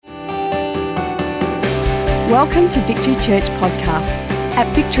Welcome to Victory Church Podcast.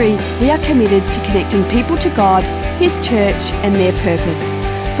 At Victory, we are committed to connecting people to God, His church and their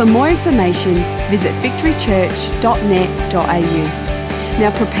purpose. For more information, visit victorychurch.net.au.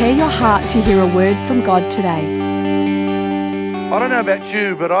 Now prepare your heart to hear a word from God today. I don't know about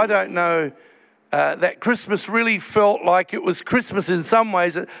you, but I don't know that Christmas really felt like it was Christmas in some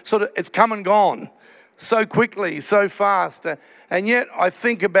ways. It's come and gone so quickly, so fast. And yet I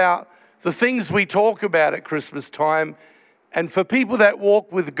think about the things we talk about at Christmas time, and for people that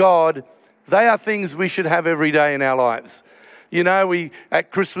walk with God, they are things we should have every day in our lives. You know,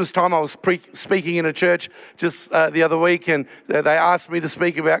 at Christmas time, I was speaking in a church just the other week, and they asked me to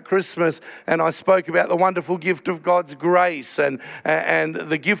speak about Christmas, and I spoke about the wonderful gift of God's grace and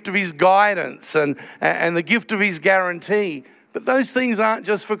the gift of His guidance and the gift of His guarantee. But those things aren't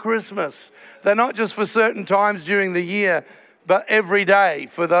just for Christmas. They're not just for certain times during the year, but every day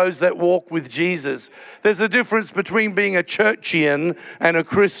for those that walk with Jesus. There's a difference between being a churchian and a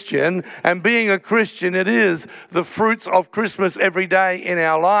Christian, and being a Christian, it is the fruits of Christmas every day in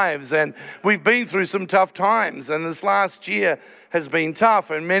our lives. And we've been through some tough times, and this last year has been tough,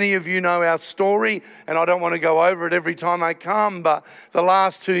 and many of you know our story, and I don't want to go over it every time I come, but the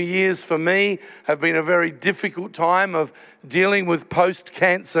last 2 years for me have been a very difficult time of dealing with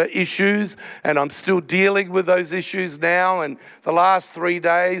post-cancer issues, and I'm still dealing with those issues now, and the last 3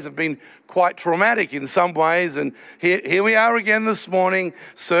 days have been quite traumatic in some ways, and here we are again this morning,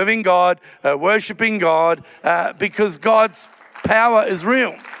 serving God, worshiping God, because God's power is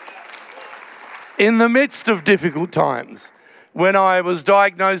real. In the midst of difficult times, when I was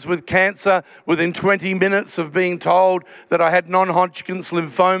diagnosed with cancer, within 20 minutes of being told that I had non-Hodgkin's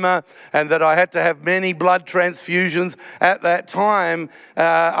lymphoma and that I had to have many blood transfusions at that time,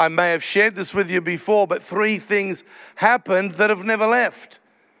 I may have shared this with you before, but 3 things happened that have never left.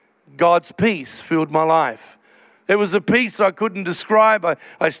 God's peace filled my life. It was a peace I couldn't describe.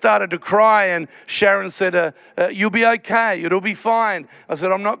 I started to cry, and Sharon said, you'll be okay, it'll be fine. I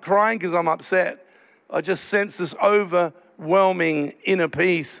said, I'm not crying because I'm upset. I just sense this overwhelming inner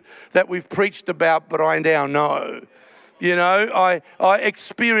peace that we've preached about, but I now know. You know, I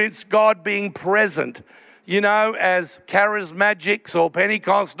experienced God being present. You know, as charismatics or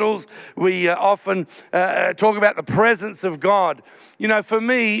Pentecostals, we often talk about the presence of God. You know, for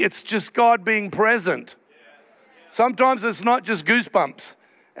me, it's just God being present. Sometimes it's not just goosebumps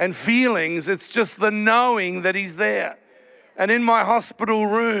and feelings, it's just the knowing that He's there. And in my hospital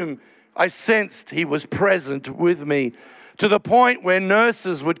room, I sensed He was present with me, to the point where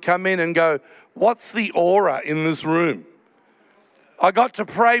nurses would come in and go, what's the aura in this room? I got to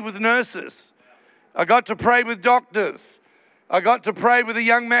pray with nurses. I got to pray with doctors. I got to pray with a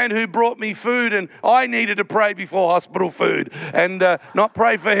young man who brought me food, and I needed to pray before hospital food and not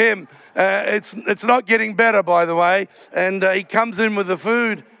pray for him. It's not getting better, by the way. And he comes in with the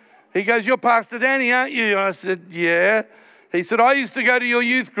food. He goes, you're Pastor Danny, aren't you? And I said, yeah. He said, I used to go to your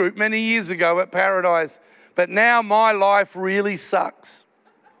youth group many years ago at Paradise, but now my life really sucks.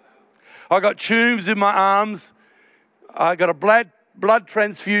 I got tubes in my arms. I got a blood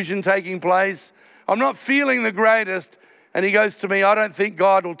transfusion taking place. I'm not feeling the greatest. And he goes to me, I don't think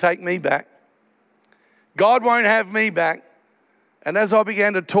God will take me back. God won't have me back. And as I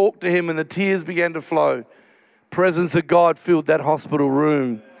began to talk to him and the tears began to flow, presence of God filled that hospital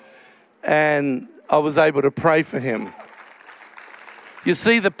room, and I was able to pray for him. You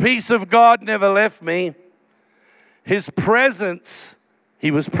see, the peace of God never left me. His presence, He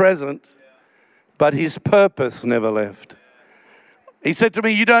was present, but His purpose never left. He said to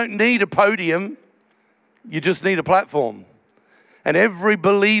me, you don't need a podium, you just need a platform. And every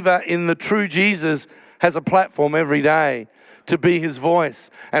believer in the true Jesus has a platform every day to be His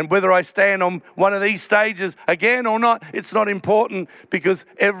voice. And whether I stand on one of these stages again or not, it's not important, because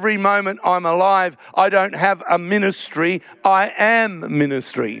every moment I'm alive, I don't have a ministry, I am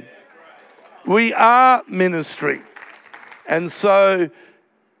ministry. We are ministry. And so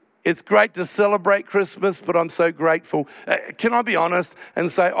it's great to celebrate Christmas, but I'm so grateful. Can I be honest and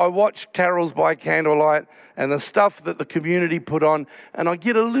say I watch carols by candlelight and the stuff that the community put on, and I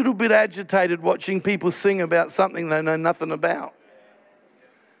get a little bit agitated watching people sing about something they know nothing about.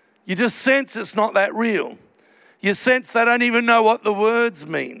 You just sense it's not that real. You sense they don't even know what the words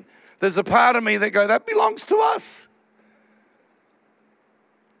mean. There's a part of me that goes, that belongs to us.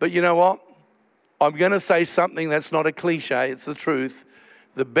 But you know what? I'm going to say something that's not a cliche, it's the truth.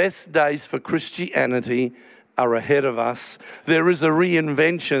 The best days for Christianity are ahead of us. There is a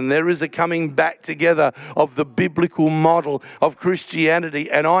reinvention. There is a coming back together of the biblical model of Christianity.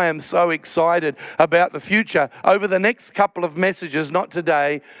 And I am so excited about the future. Over the next couple of messages, not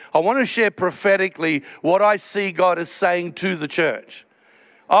today, I want to share prophetically what I see God is saying to the church.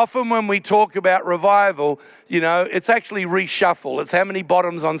 Often when we talk about revival, it's actually reshuffle. It's how many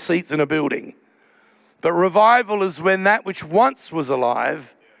bottoms on seats in a building. But revival is when that which once was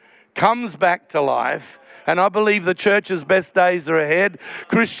alive comes back to life. And I believe the church's best days are ahead.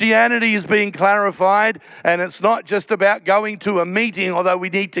 Christianity is being clarified, and it's not just about going to a meeting, although we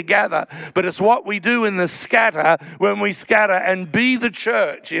need to gather, but it's what we do in the scatter when we scatter and be the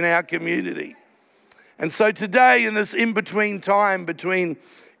church in our community. And so today, in this in-between time between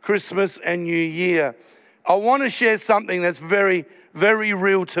Christmas and New Year, I want to share something that's very, very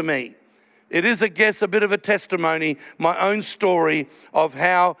real to me. It is, I guess, a bit of a testimony, my own story of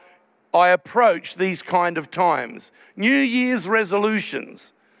how I approach these kind of times. New Year's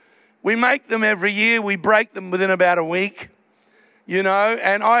resolutions. We make them every year. We break them within about a week, and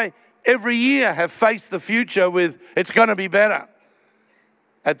I every year have faced the future with, it's going to be better.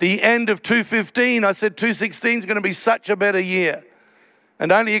 At the end of 2015, I said 2016 is going to be such a better year.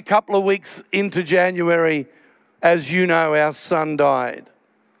 And only a couple of weeks into January, as you know, our son died.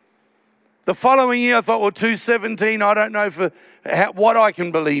 The following year, I thought, well, 2017, I don't know what I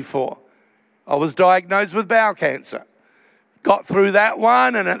can believe for. I was diagnosed with bowel cancer. Got through that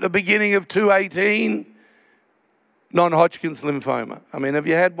one, and at the beginning of 2018, non-Hodgkin's lymphoma. I mean, have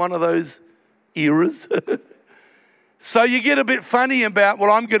you had one of those eras? So you get a bit funny about, well,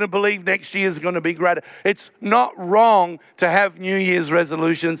 I'm going to believe next year is going to be greater. It's not wrong to have New Year's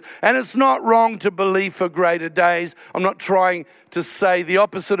resolutions, and it's not wrong to believe for greater days. I'm not trying to say the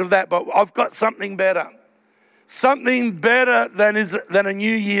opposite of that, but I've got something better. Something better than a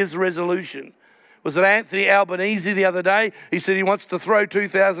New Year's resolution. Was it Anthony Albanese the other day? He said he wants to throw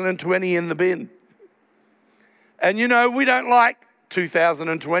 2020 in the bin. And we don't like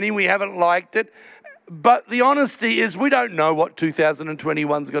 2020. We haven't liked it. But the honesty is we don't know what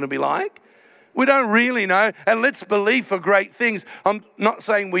 2021 is going to be like. We don't really know. And let's believe for great things. I'm not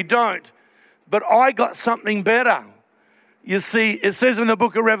saying we don't. But I got something better. You see, it says in the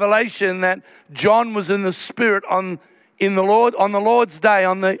book of Revelation that John was in the Spirit on the Lord's day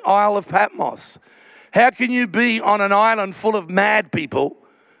on the Isle of Patmos. How can you be on an island full of mad people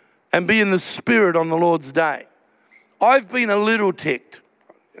and be in the Spirit on the Lord's day? I've been a little ticked.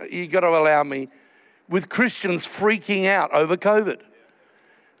 You got to allow me. With Christians freaking out over COVID.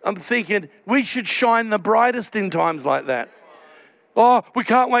 I'm thinking we should shine the brightest in times like that. Oh, we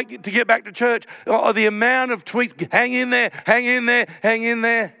can't wait to get back to church. Oh, the amount of tweets, hang in there, hang in there, hang in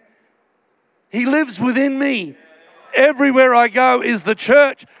there. He lives within me. Everywhere I go is the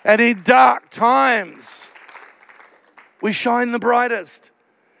church, and in dark times, we shine the brightest.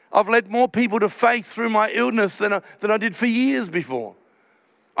 I've led more people to faith through my illness than I did for years before.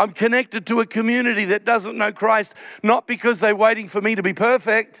 I'm connected to a community that doesn't know Christ, not because they're waiting for me to be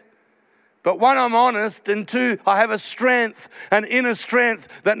perfect, but one, I'm honest, and two, I have a strength, an inner strength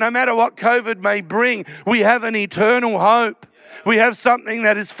that no matter what COVID may bring, we have an eternal hope. We have something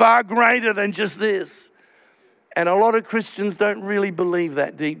that is far greater than just this. And a lot of Christians don't really believe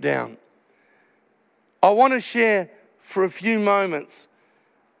that deep down. I want to share for a few moments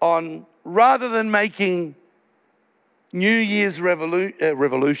on, rather than making New Year's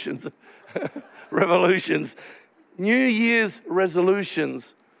revolutions, New Year's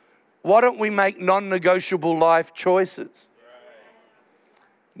resolutions, why don't we make non-negotiable life choices?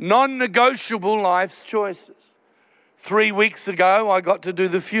 Non-negotiable life's choices. 3 weeks ago, I got to do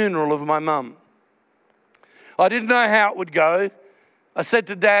the funeral of my mum. I didn't know how it would go. I said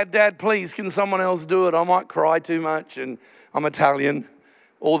to Dad, please, can someone else do it? I might cry too much, and I'm Italian.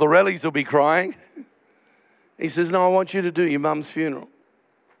 All the rellies will be crying. He says, no, I want you to do your mum's funeral.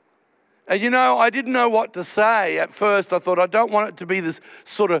 And I didn't know what to say at first. I thought, I don't want it to be this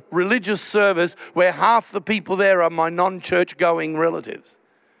sort of religious service where half the people there are my non-church going relatives.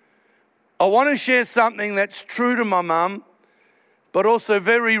 I want to share something that's true to my mum, but also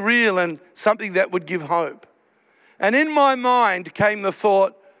very real and something that would give hope. And in my mind came the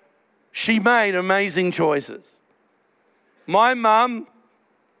thought, she made amazing choices. My mum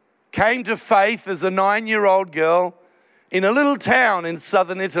came to faith as a 9-year-old girl in a little town in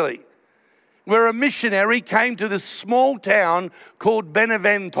southern Italy, where a missionary came to this small town called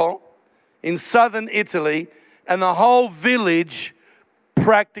Benevento in southern Italy, and the whole village,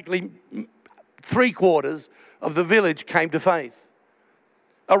 practically 3/4 of the village, came to faith.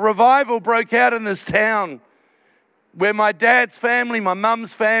 A revival broke out in this town. where my dad's family, my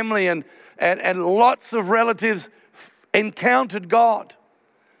mum's family, and lots of relatives encountered God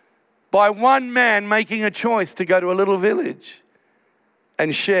by one man making a choice to go to a little village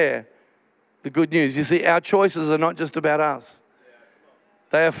and share the good news. You see, our choices are not just about us.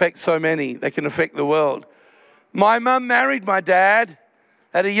 They affect so many. They can affect the world. My mum married my dad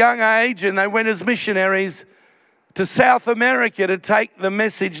at a young age, and they went as missionaries to South America to take the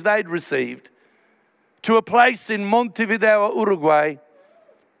message they'd received to a place in Montevideo, Uruguay,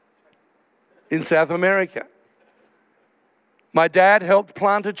 in South America. My dad helped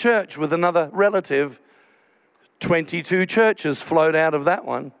plant a church with another relative. 22 churches flowed out of that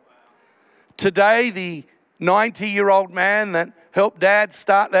one. Today, the 90-year-old man that helped Dad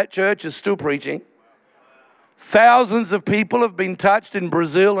start that church is still preaching. Thousands of people have been touched in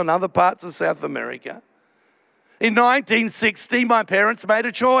Brazil and other parts of South America. In 1960, my parents made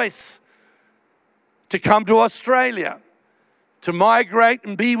a choice to come to Australia, to migrate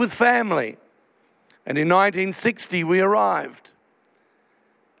and be with family. And in 1960, we arrived.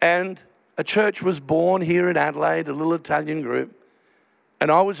 And a church was born here in Adelaide, a little Italian group. And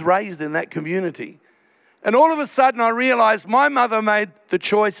I was raised in that community. And all of a sudden, I realized my mother made the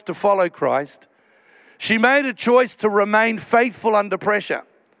choice to follow Christ. She made a choice to remain faithful under pressure,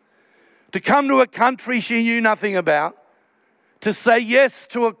 to come to a country she knew nothing about, to say yes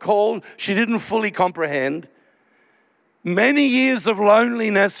to a call she didn't fully comprehend. Many years of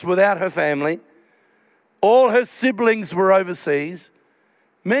loneliness without her family. All her siblings were overseas.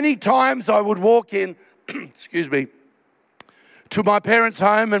 Many times I would walk in, to my parents'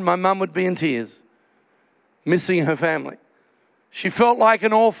 home, and my mum would be in tears, missing her family. She felt like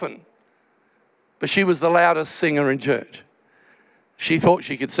an orphan, but she was the loudest singer in church. She thought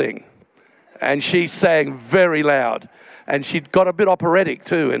she could sing, and she sang very loud. And she'd got a bit operatic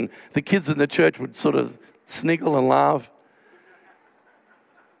too, and the kids in the church would sort of sniggle and laugh.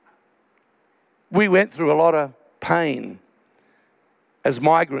 We went through a lot of pain as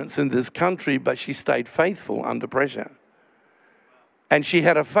migrants in this country, but she stayed faithful under pressure. And she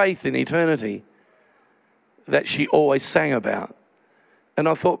had a faith in eternity that she always sang about. And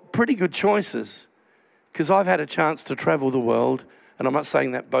I thought, pretty good choices, because I've had a chance to travel the world, and I'm not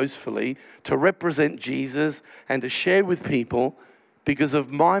saying that boastfully, to represent Jesus and to share with people because of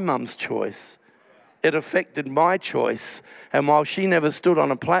my mum's choice. It affected my choice. And while she never stood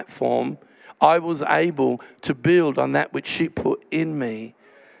on a platform, I was able to build on that which she put in me.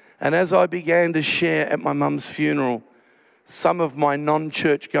 And as I began to share at my mum's funeral, some of my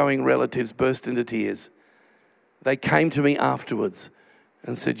non-church going relatives burst into tears. They came to me afterwards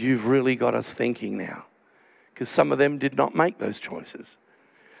and said, "You've really got us thinking now." Because some of them did not make those choices.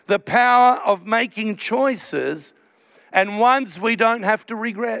 The power of making choices, and ones we don't have to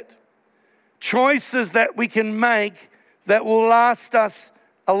regret. Choices that we can make that will last us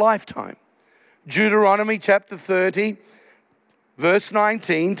a lifetime. Deuteronomy chapter 30, verse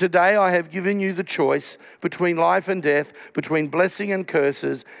 19, "Today I have given you the choice between life and death, between blessing and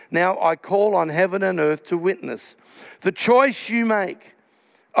curses. Now I call on heaven and earth to witness. The choice you make,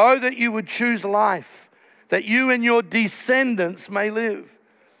 oh, that you would choose life, that you and your descendants may live.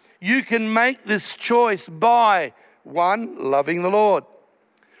 You can make this choice by, 1, loving the Lord.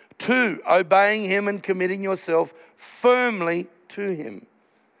 2, obeying Him and committing yourself firmly to Him.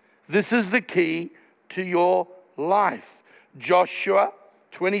 This is the key to your life." Joshua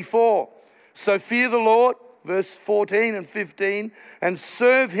 24. "So fear the Lord," verse 14 and 15, "and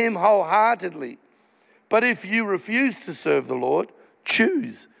serve Him wholeheartedly. But if you refuse to serve the Lord,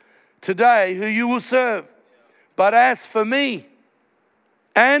 choose today who you will serve. But as for me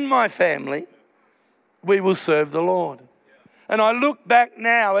and my family, we will serve the Lord." And I look back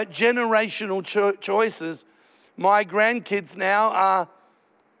now at generational choices. My grandkids now are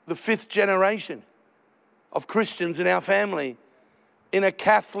the 5th generation of Christians in our family in a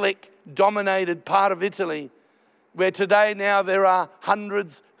Catholic-dominated part of Italy, where today now there are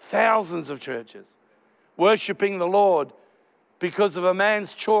hundreds, thousands of churches worshipping the Lord because of a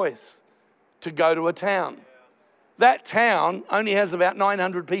man's choice to go to a town. That town only has about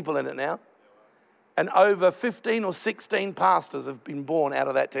 900 people in it now, and over 15 or 16 pastors have been born out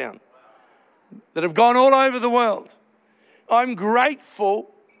of that town that have gone all over the world. I'm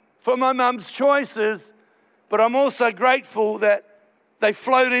grateful for my mum's choices, but I'm also grateful that they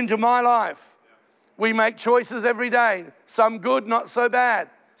flowed into my life. We make choices every day, some good, not so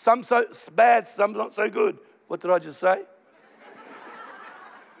bad, some so bad, some not so good. What did I just say?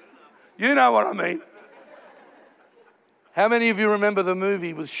 You know what I mean. How many of you remember the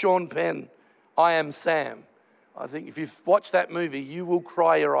movie with Sean Penn, I Am Sam? I think if you've watched that movie, you will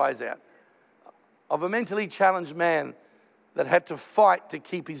cry your eyes out. of a mentally challenged man that had to fight to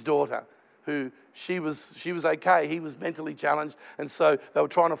keep his daughter, who she was okay. He was mentally challenged, and so they were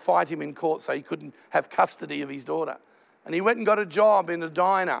trying to fight him in court so he couldn't have custody of his daughter. And he went and got a job in a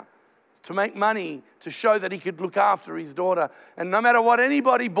diner to make money to show that he could look after his daughter. And no matter what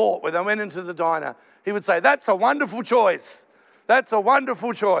anybody bought when they went into the diner, he would say, "That's a wonderful choice. That's a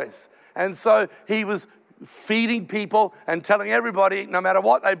wonderful choice." And so he was feeding people and telling everybody, no matter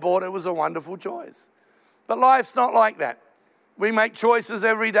what they bought, it was a wonderful choice. But life's not like that. We make choices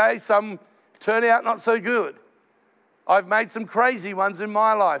every day. Some turn out not so good. I've made some crazy ones in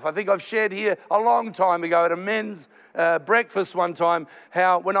my life. I think I've shared here a long time ago at a men's breakfast one time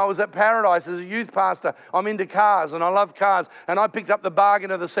how when I was at Paradise as a youth pastor, I'm into cars and I love cars, and I picked up the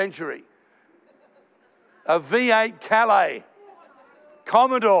bargain of the century. A V8 Calais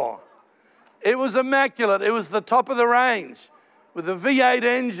Commodore. It was immaculate. It was the top of the range with a V8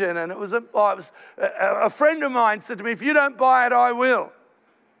 engine, and it was a friend of mine said to me, "If you don't buy it, I will."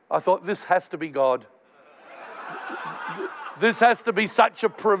 I thought, this has to be God. This has to be such a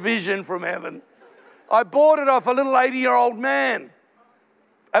provision from heaven. I bought it off a little 80-year-old man.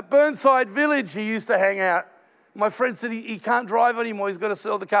 At Burnside Village, he used to hang out. My friend said he can't drive anymore. He's got to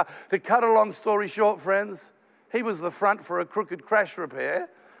sell the car. To cut a long story short, friends, he was the front for a crooked crash repair.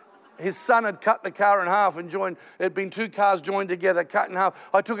 His son had cut the car in half and joined. It had been two cars joined together, cut in half.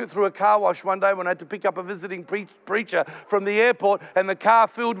 I took it through a car wash one day when I had to pick up a visiting preacher from the airport, and the car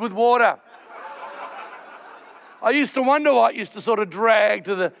filled with water. I used to wonder why it used to sort of drag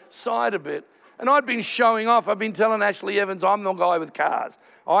to the side a bit. And I'd been showing off. I've been telling Ashley Evans, I'm the guy with cars.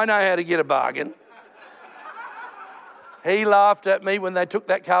 I know how to get a bargain. He laughed at me when they took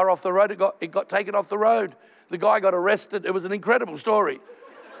that car off the road. It got taken off the road. The guy got arrested. It was an incredible story.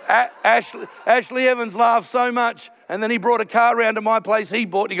 Ashley Evans laughed so much, and then he brought a car round to my place. He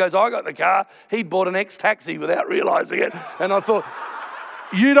goes, "I got the car." He'd bought an ex-taxi without realising it. And I thought,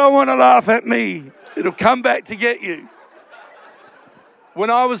 you don't want to laugh at me. It'll come back to get you. When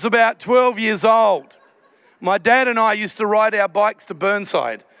I was about 12 years old, my dad and I used to ride our bikes to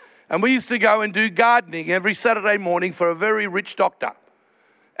Burnside, and we used to go and do gardening every Saturday morning for a very rich doctor.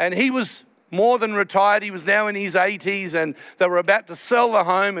 And he was more than retired. He was now in his 80s, and they were about to sell the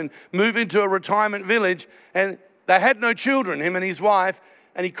home and move into a retirement village, and they had no children, him and his wife.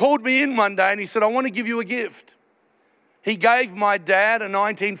 And he called me in one day and he said, "I want to give you a gift." He gave my dad a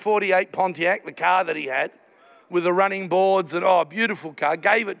 1948 Pontiac, the car that he had, with the running boards and, beautiful car.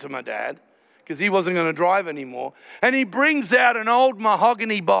 Gave it to my dad because he wasn't going to drive anymore. And he brings out an old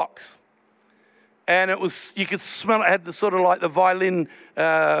mahogany box. And you could smell it had the sort of like the violin,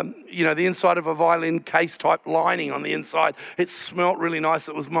 the inside of a violin case type lining on the inside. It smelled really nice.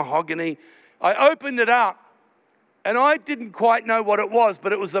 It was mahogany. I opened it up, and I didn't quite know what it was,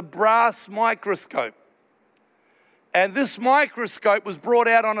 but it was a brass microscope. And this microscope was brought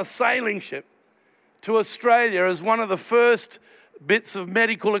out on a sailing ship to Australia as one of the first bits of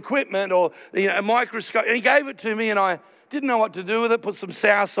medical equipment, or a microscope. And he gave it to me, and I didn't know what to do with it. Put some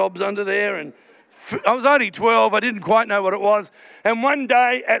soursops under there, and I was only 12. I didn't quite know what it was. And one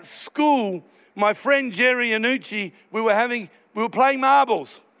day at school, my friend Jerry Annucci, we were playing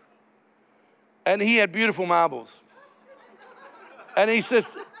marbles, and he had beautiful marbles. And I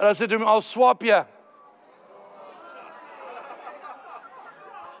said to him, "I'll swap you."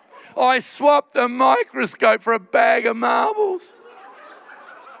 I swapped the microscope for a bag of marbles.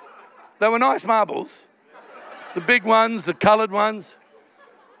 They were nice marbles, the big ones, the coloured ones.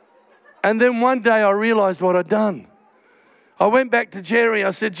 And then one day I realised what I'd done. I went back to Jerry.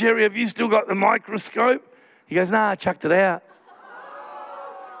 I said, "Jerry, have you still got the microscope?" He goes, "Nah, I chucked it out."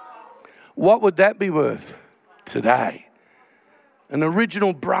 What would that be worth today? An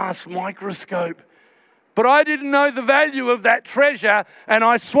original brass microscope. But I didn't know the value of that treasure, and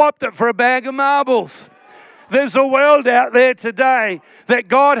I swapped it for a bag of marbles. There's a world out there today that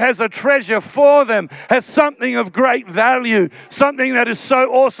God has a treasure for them, has something of great value, something that is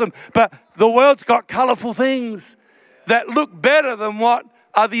so awesome. But the world's got colourful things that look better than what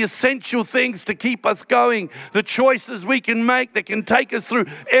are the essential things to keep us going, the choices we can make that can take us through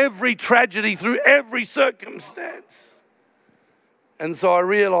every tragedy, through every circumstance. And so I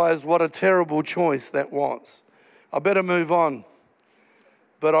realized what a terrible choice that was. I better move on.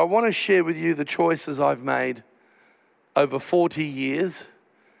 But I want to share with you the choices I've made over 40 years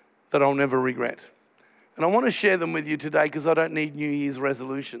that I'll never regret. And I want to share them with you today because I don't need New Year's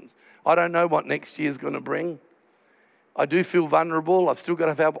resolutions. I don't know what next year's going to bring. I do feel vulnerable. I've still got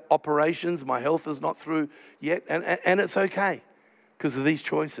to have operations. My health is not through yet. And it's okay because of these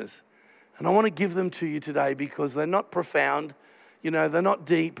choices. And I want to give them to you today because they're not profound. They're not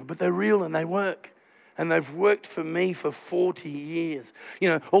deep, but they're real and they work. and they've worked for me for 40 years. You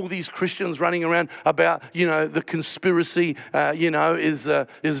know, all these Christians running around about, you know, the conspiracy,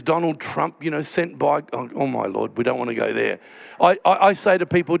 is Donald Trump, you know, sent by, oh my Lord, we don't want to go there. I say to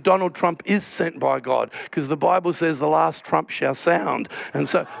people, Donald Trump is sent by God, because the Bible says the last trump shall sound. And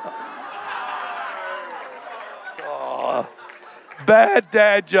so, bad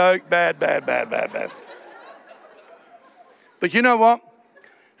dad joke, bad. But you know what?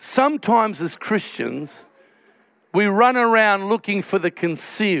 Sometimes as Christians, we run around looking for the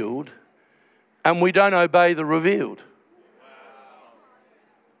concealed and we don't obey the revealed.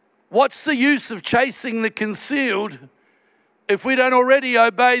 What's the use of chasing the concealed if we don't already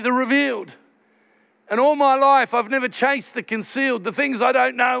obey the revealed? And all my life, I've never chased the concealed. The things I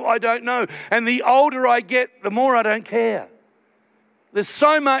don't know, I don't know. And the older I get, the more I don't care. There's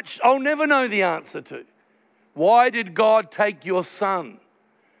so much I'll never know the answer to. Why did God take your son?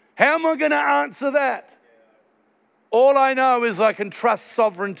 How am I going to answer that? All I know is I can trust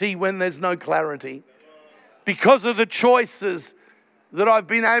sovereignty when there's no clarity. Because of the choices that I've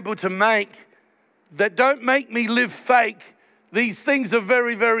been able to make that don't make me live fake. These things are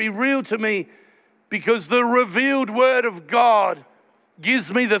very, very real to me because the revealed word of God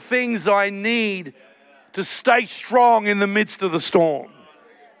gives me the things I need to stay strong in the midst of the storm.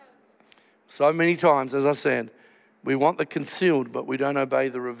 So many times, as I said, we want the concealed, but we don't obey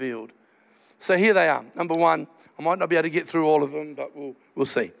the revealed. So here they are. Number one, I might not be able to get through all of them, but we'll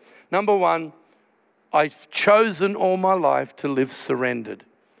see. Number one, I've chosen all my life to live surrendered.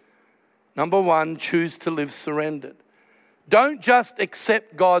 Number one, choose to live surrendered. Don't just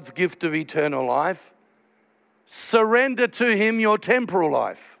accept God's gift of eternal life. Surrender to Him your temporal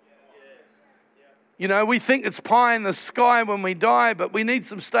life. You know, we think it's pie in the sky when we die, but we need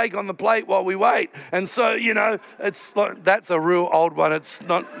some steak on the plate while we wait. And so, you know, it's like, that's a real old one. It's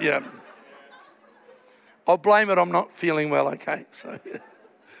not, yeah. I'll blame it. I'm not feeling well, okay? So, yeah.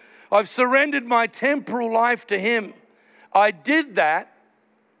 I've surrendered my temporal life to Him. I did that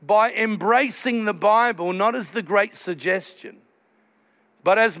by embracing the Bible, not as the great suggestion,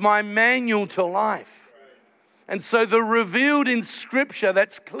 but as my manual to life. And so the revealed in Scripture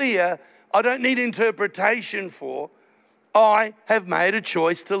that's clear, I don't need interpretation for. I have made a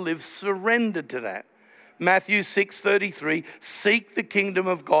choice to live surrendered to that. Matthew 6:33, seek the kingdom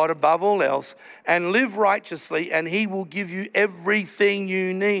of God above all else and live righteously, and He will give you everything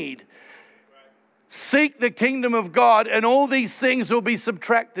you need. Seek the kingdom of God and all these things will be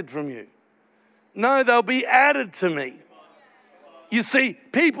subtracted from you. No, they'll be added to me. You see,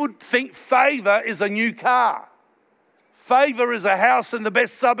 people think favor is a new car. Favor is a house in the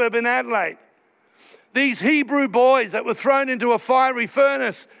best suburb in Adelaide. These Hebrew boys that were thrown into a fiery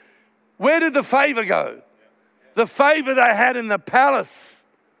furnace, where did the favor go? The favor they had in the palace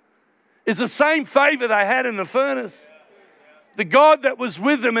is the same favor they had in the furnace. The God that was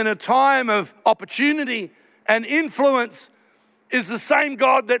with them in a time of opportunity and influence is the same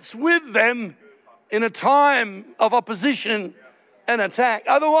God that's with them in a time of opposition and attack.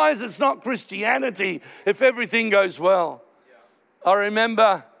 Otherwise, it's not Christianity if everything goes well. I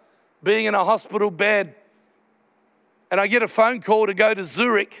remember being in a hospital bed and I get a phone call to go to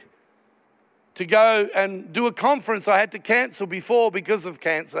Zurich to go and do a conference I had to cancel before because of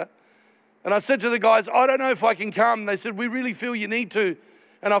cancer. And I said to the guys, I don't know if I can come. They said, we really feel you need to.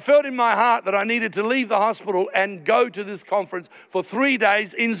 And I felt in my heart that I needed to leave the hospital and go to this conference for 3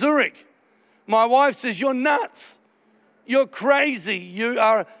 days in Zurich. My wife says, you're nuts. You're crazy. You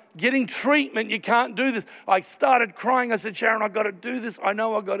are getting treatment. You can't do this. I started crying. I said, Sharon, I've got to do this. I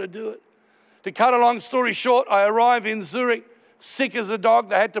know I've got to do it. To cut a long story short, I arrive in Zurich, sick as a dog.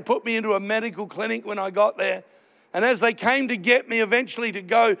 They had to put me into a medical clinic when I got there. And as they came to get me eventually to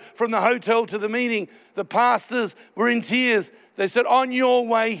go from the hotel to the meeting, the pastors were in tears. They said, on your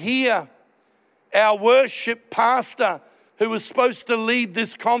way here, our worship pastor who was supposed to lead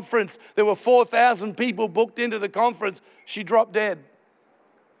this conference, there were 4,000 people booked into the conference. She dropped dead.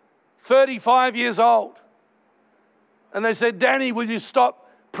 35 years old. And they said, Danny, will you stop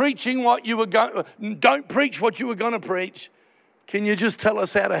preaching what you were going, don't preach what you were going to preach. Can you just tell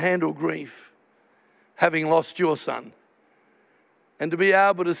us how to handle grief, having lost your son? And to be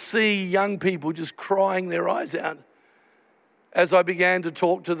able to see young people just crying their eyes out as I began to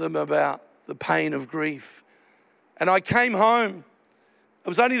talk to them about the pain of grief. And I came home. I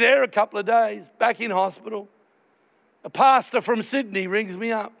was only there a couple of days, back in hospital. A pastor from Sydney rings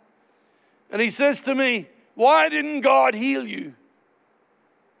me up. And he says to me, why didn't God heal you?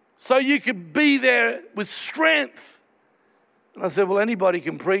 So you could be there with strength. And I said, well, anybody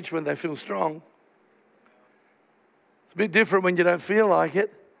can preach when they feel strong. It's a bit different when you don't feel like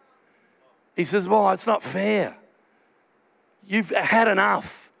it. He says, well, it's not fair. You've had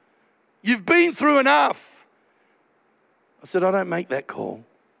enough. You've been through enough. I said, I don't make that call.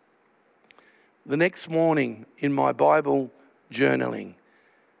 The next morning in my Bible journaling,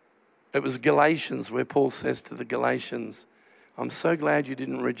 it was Galatians where Paul says to the Galatians, I'm so glad you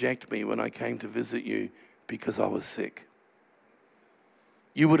didn't reject me when I came to visit you because I was sick.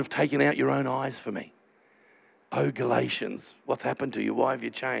 You would have taken out your own eyes for me. Oh, Galatians, what's happened to you? Why have you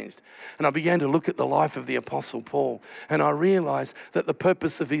changed? And I began to look at the life of the Apostle Paul, and I realized that the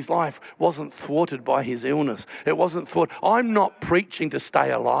purpose of his life wasn't thwarted by his illness. It wasn't thwarted. I'm not preaching to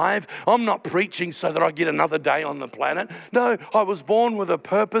stay alive. I'm not preaching so that I get another day on the planet. No, I was born with a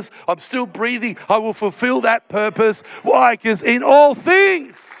purpose. I'm still breathing. I will fulfill that purpose. Why? Because in all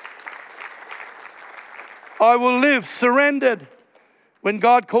things, I will live surrendered. When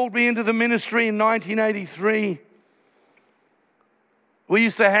God called me into the ministry in 1983, we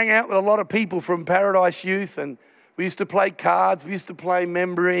used to hang out with a lot of people from Paradise Youth, and we used to play cards, we used to play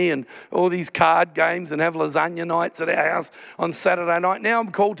memory and all these card games and have lasagna nights at our house on Saturday night. Now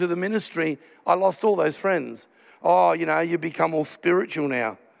I'm called to the ministry. I lost all those friends. Oh, you become all spiritual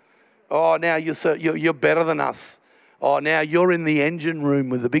now. Oh, now you're better than us. Oh, now you're in the engine room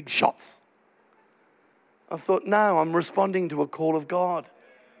with the big shots. I thought, no, I'm responding to a call of God.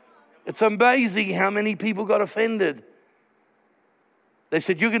 It's amazing how many people got offended. They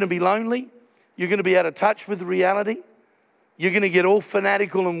said, you're going to be lonely. You're going to be out of touch with reality. You're going to get all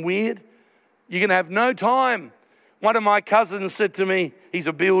fanatical and weird. You're going to have no time. One of my cousins said to me, he's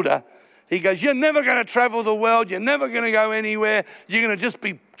a builder. He goes, you're never going to travel the world. You're never going to go anywhere. You're going to just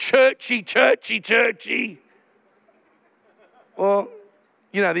be churchy. Well,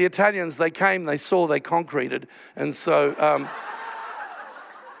 the Italians, they came, they saw, they concreted. And so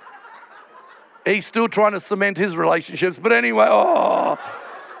he's still trying to cement his relationships. But anyway,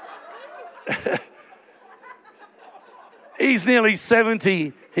 he's nearly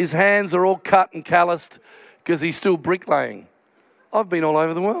 70. His hands are all cut and calloused because he's still bricklaying. I've been all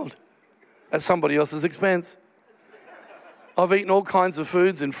over the world at somebody else's expense. I've eaten all kinds of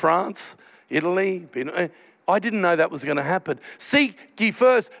foods in France, Italy, I didn't know that was going to happen. Seek ye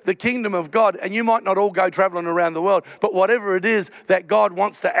first the kingdom of God, and you might not all go traveling around the world, but whatever it is that God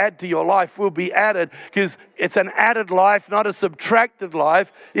wants to add to your life will be added, because it's an added life, not a subtracted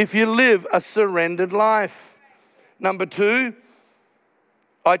life, if you live a surrendered life. Number 2,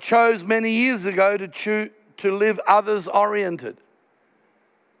 I chose many years ago to live others-oriented.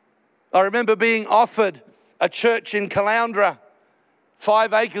 I remember being offered a church in Caloundra,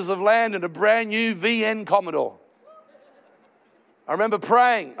 5 acres of land and a brand new VN Commodore. I remember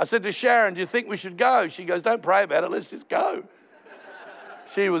praying. I said to Sharon, do you think we should go? She goes, don't pray about it, let's just go.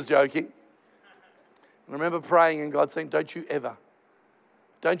 She was joking. I remember praying and God saying, don't you ever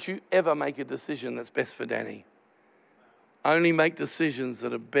make a decision that's best for Danny. Only make decisions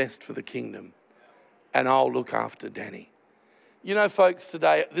that are best for the kingdom, and I'll look after Danny. Folks,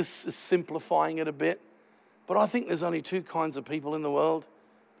 today, this is simplifying it a bit. But I think there's only 2 kinds of people in the world: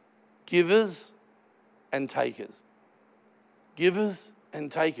 givers and takers. Givers and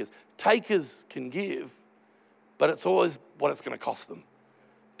takers. Takers can give, but it's always what it's going to cost them,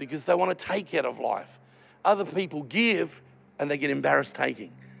 because they want to take out of life. Other people give and they get embarrassed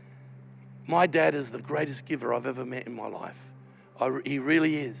taking. My dad is the greatest giver I've ever met in my life. He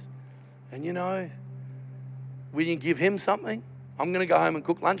really is. And when you give him something, I'm going to go home and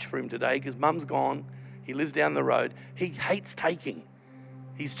cook lunch for him today because Mum's gone. He lives down the road. He hates taking.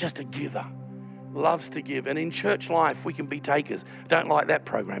 He's just a giver. Loves to give. And in church life, we can be takers. Don't like that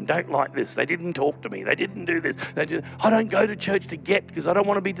program. Don't like this. They didn't talk to me. They didn't do this. I don't go to church to get, because I don't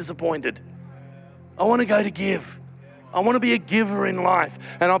want to be disappointed. I want to go to give. I want to be a giver in life.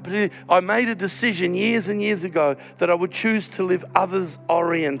 And I made a decision years and years ago that I would choose to live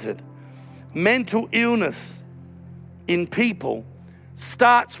others-oriented. Mental illness in people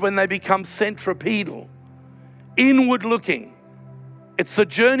starts when they become centripetal, inward looking. It's a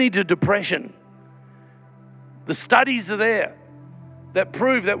journey to depression. The studies are there that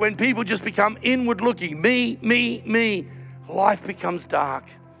prove that when people just become inward looking, me, life becomes dark.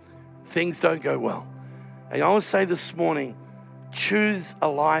 Things don't go well. And I always say this morning, choose a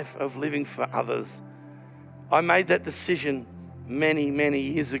life of living for others. I made that decision many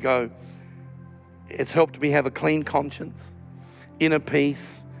years ago. It's helped me have a clean conscience, inner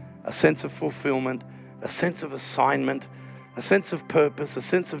peace, a sense of fulfillment, a sense of assignment, a sense of purpose, a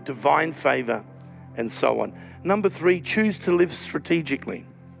sense of divine favor, and so on. Number 3, choose to live strategically.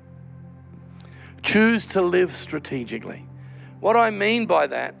 Choose to live strategically. What I mean by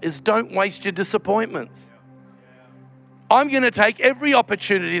that is don't waste your disappointments. I'm going to take every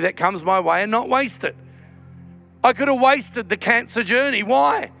opportunity that comes my way and not waste it. I could have wasted the cancer journey.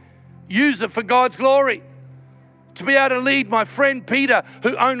 Why? Use it for God's glory. To be able to lead my friend Peter,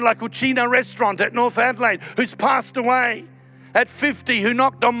 who owned La Cucina restaurant at North Adelaide, who's passed away at 50, who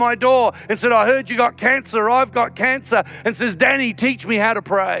knocked on my door and said, I heard you got cancer, I've got cancer, and says, Danny, teach me how to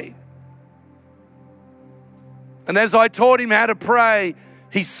pray. And as I taught him how to pray,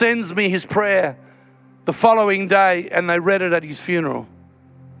 he sends me his prayer the following day, and they read it at his funeral.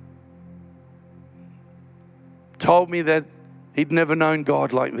 Told me that he'd never known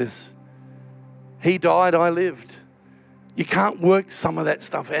God like this. He died, I lived. You can't work some of that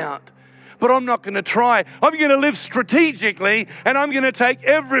stuff out. But I'm not going to try. I'm going to live strategically, and I'm going to take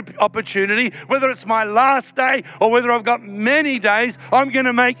every opportunity, whether it's my last day or whether I've got many days, I'm going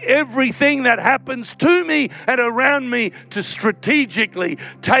to make everything that happens to me and around me to strategically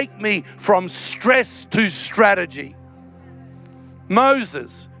take me from stress to strategy.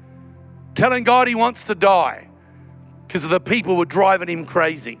 Moses telling God he wants to die because the people were driving him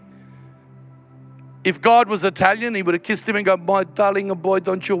crazy. If God was Italian, he would have kissed him and gone, my darling boy,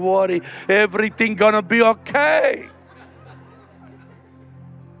 don't you worry. Everything gonna be okay.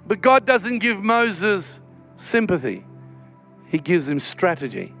 But God doesn't give Moses sympathy. He gives him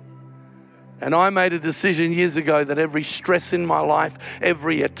strategy. And I made a decision years ago that every stress in my life,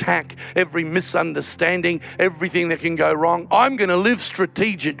 every attack, every misunderstanding, everything that can go wrong, I'm going to live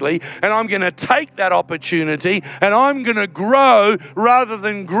strategically, and I'm going to take that opportunity, and I'm going to grow rather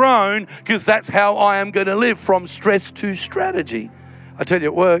than groan, because that's how I am going to live, from stress to strategy. I tell you,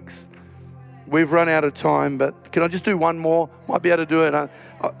 it works. We've run out of time, but can I just do one more? Might be able to do it.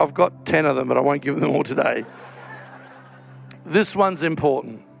 I've got 10 of them, but I won't give them all today. This one's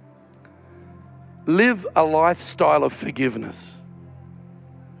important. Live a lifestyle of forgiveness.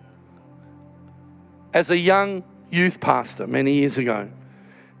 As a young youth pastor many years ago,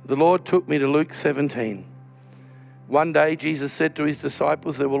 the Lord took me to Luke 17. One day Jesus said to his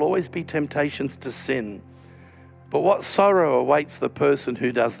disciples, there will always be temptations to sin, but what sorrow awaits the person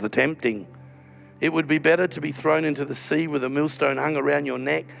who does the tempting. It would be better to be thrown into the sea with a millstone hung around your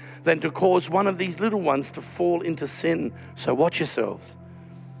neck than to cause one of these little ones to fall into sin. So watch yourselves.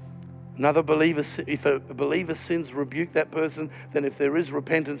 Another believer, if a believer sins, rebuke that person. Then if there is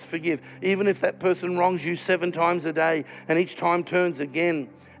repentance, forgive. Even if that person wrongs you 7 times a day and each time turns again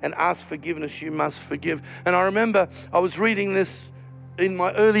and asks forgiveness, you must forgive. And I remember I was reading this in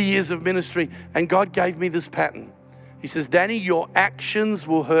my early years of ministry, and God gave me this pattern. He says, Danny, your actions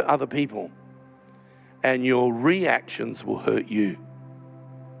will hurt other people and your reactions will hurt you.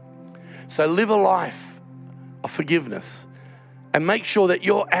 So live a life of forgiveness. And make sure that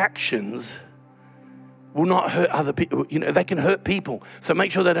your actions will not hurt other people. You know, they can hurt people. So make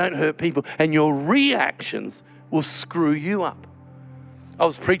sure they don't hurt people. And your reactions will screw you up. I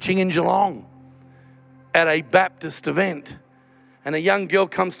was preaching in Geelong at a Baptist event. And a young girl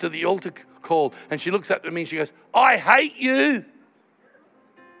comes to the altar call. And she looks up to me and she goes, I hate you.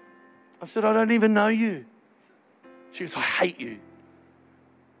 I said, I don't even know you. She goes, I hate you.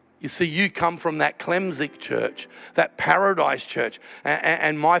 You see, you come from that Clemsic church, that Paradise church.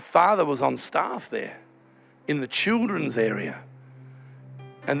 And my father was on staff there in the children's area.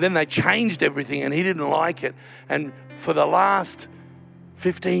 And then they changed everything and he didn't like it. And for the last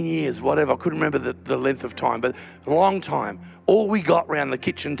 15 years, whatever, I couldn't remember the length of time, but a long time, all we got around the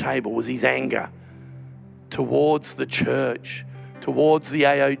kitchen table was his anger towards the church, towards the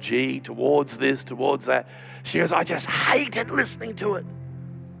AOG, towards this, towards that. She goes, I just hated listening to it.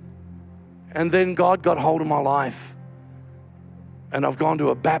 And then God got hold of my life. And I've gone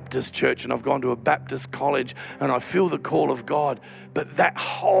to a Baptist church and I've gone to a Baptist college and I feel the call of God. But that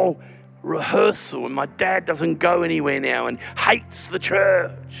whole rehearsal, and my dad doesn't go anywhere now and hates the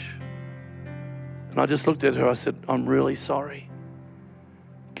church. And I just looked at her, I said, I'm really sorry.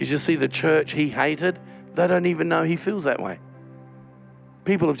 Because you see, the church he hated, they don't even know he feels that way.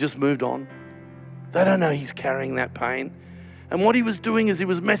 People have just moved on. They don't know he's carrying that pain. And what he was doing is he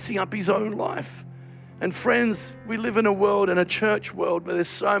was messing up his own life. And friends, we live in a world, in a church world, where there's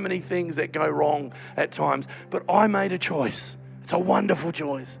so many things that go wrong at times. But I made a choice. It's a wonderful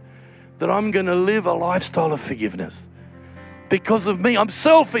choice that I'm going to live a lifestyle of forgiveness. Because of me, I'm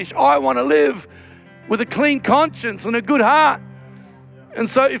selfish. I want to live with a clean conscience and a good heart. And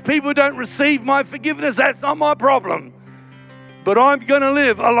so if people don't receive my forgiveness, that's not my problem. But I'm going to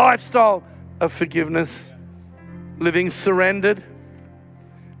live a lifestyle of forgiveness. Living surrendered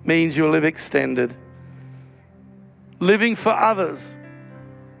means you'll live extended. Living for others,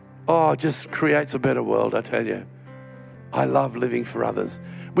 just creates a better world, I tell you. I love living for others.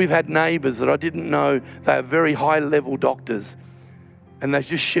 We've had neighbours that I didn't know, they are very high-level doctors, and they've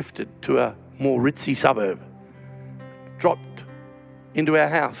just shifted to a more ritzy suburb. Dropped into our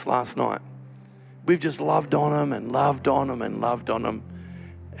house last night. We've just loved on him and loved on him and loved on him.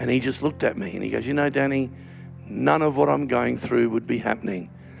 And he just looked at me and he goes, you know, Danny, none of what I'm going through would be happening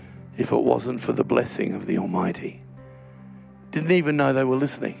if it wasn't for the blessing of the Almighty. Didn't even know they were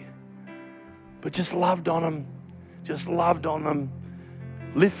listening. But just loved on them, just loved on them.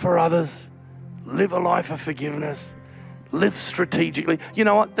 Live for others, live a life of forgiveness, live strategically. You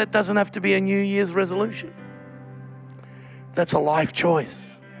know what? That doesn't have to be a New Year's resolution. That's a life choice.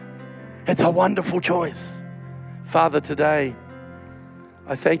 It's a wonderful choice. Father, today,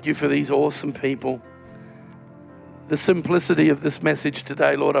 I thank you for these awesome people. The simplicity of this message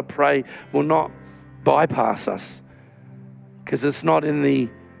today, Lord, I pray will not bypass us, because it's not in the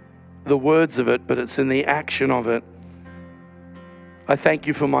words of it, but it's in the action of it. I thank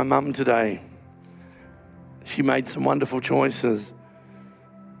you for my mum today. She made some wonderful choices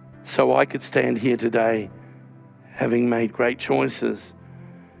so I could stand here today having made great choices.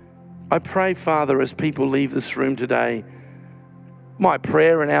 I pray, Father, as people leave this room today, my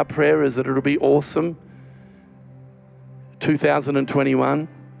prayer and our prayer is that it'll be awesome, 2021,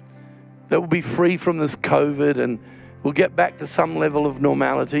 that we'll be free from this COVID and we'll get back to some level of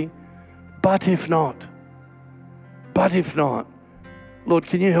normality. But if not, Lord,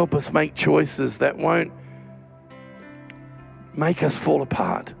 can you help us make choices that won't make us fall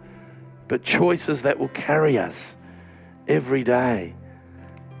apart, but choices that will carry us every day.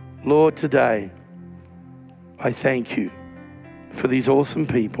 Lord, today, I thank you for these awesome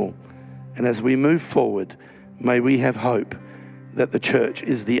people. And as we move forward, may we have hope that the church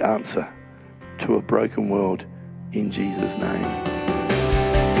is the answer to a broken world, in Jesus' name.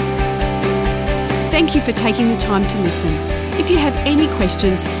 Thank you for taking the time to listen. If you have any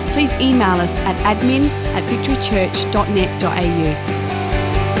questions, please email us at admin@victorychurch.net.au.